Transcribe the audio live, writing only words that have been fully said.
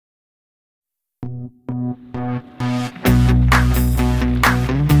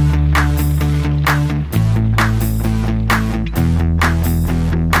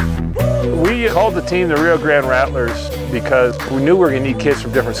called the team the Rio Grande Rattlers because we knew we were going to need kids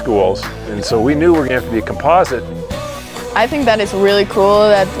from different schools, and so we knew we were going to have to be a composite. I think that it's really cool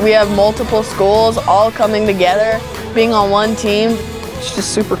that we have multiple schools all coming together, being on one team. It's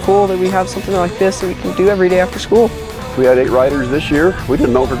just super cool that we have something like this that we can do every day after school. We had 8 riders this year. We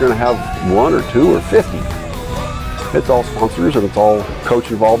didn't know if we were going to have 1 or 2 or 50. It's all sponsors and it's all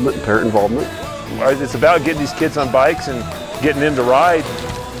coach involvement and parent involvement. It's about getting these kids on bikes and getting them to ride,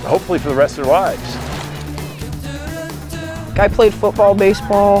 hopefully for the rest of their lives. I played football,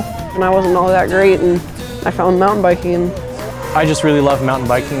 baseball, and I wasn't all that great, and I found mountain biking. And I just really love mountain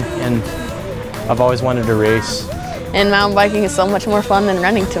biking, and I've always wanted to race. And mountain biking is so much more fun than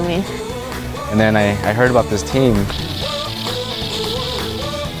running to me. And then I heard about this team.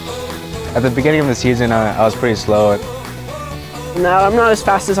 At the beginning of the season, I was pretty slow. now I'm not as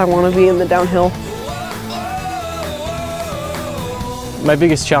fast as I want to be in the downhill. My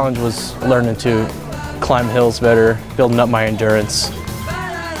biggest challenge was learning to climb hills better, building up my endurance.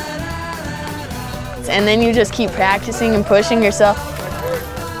 And then you just keep practicing and pushing yourself,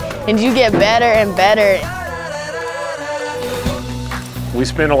 and you get better and better. We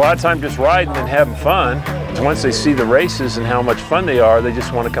spend a lot of time just riding and having fun. So once they see the races and how much fun they are, they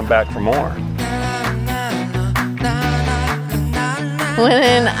just want to come back for more.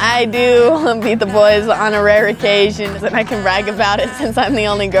 When I do beat the boys on a rare occasion, and I can brag about it since I'm the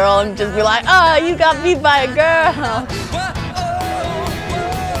only girl and just be like, oh, you got beat by a girl.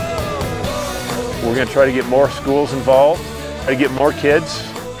 We're going to try to get more schools involved, try to get more kids.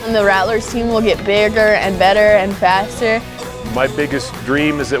 And the Rattlers team will get bigger and better and faster. My biggest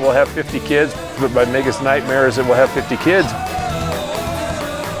dream is that we'll have 50 kids, but my biggest nightmare is that we'll have 50 kids.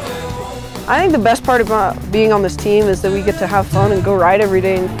 I think the best part about being on this team is that we get to have fun and go ride every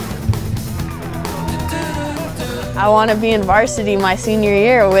day. I want to be in varsity my senior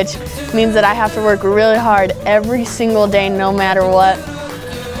year, which means that I have to work really hard every single day, no matter what.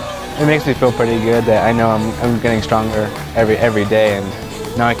 It makes me feel pretty good that I know I'm getting stronger every day,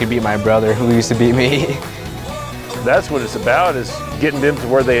 and now I can beat my brother who used to beat me. That's what it's about, is getting them to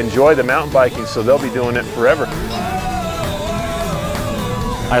where they enjoy the mountain biking, so they'll be doing it forever.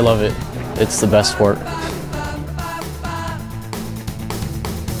 I love it. It's the best sport.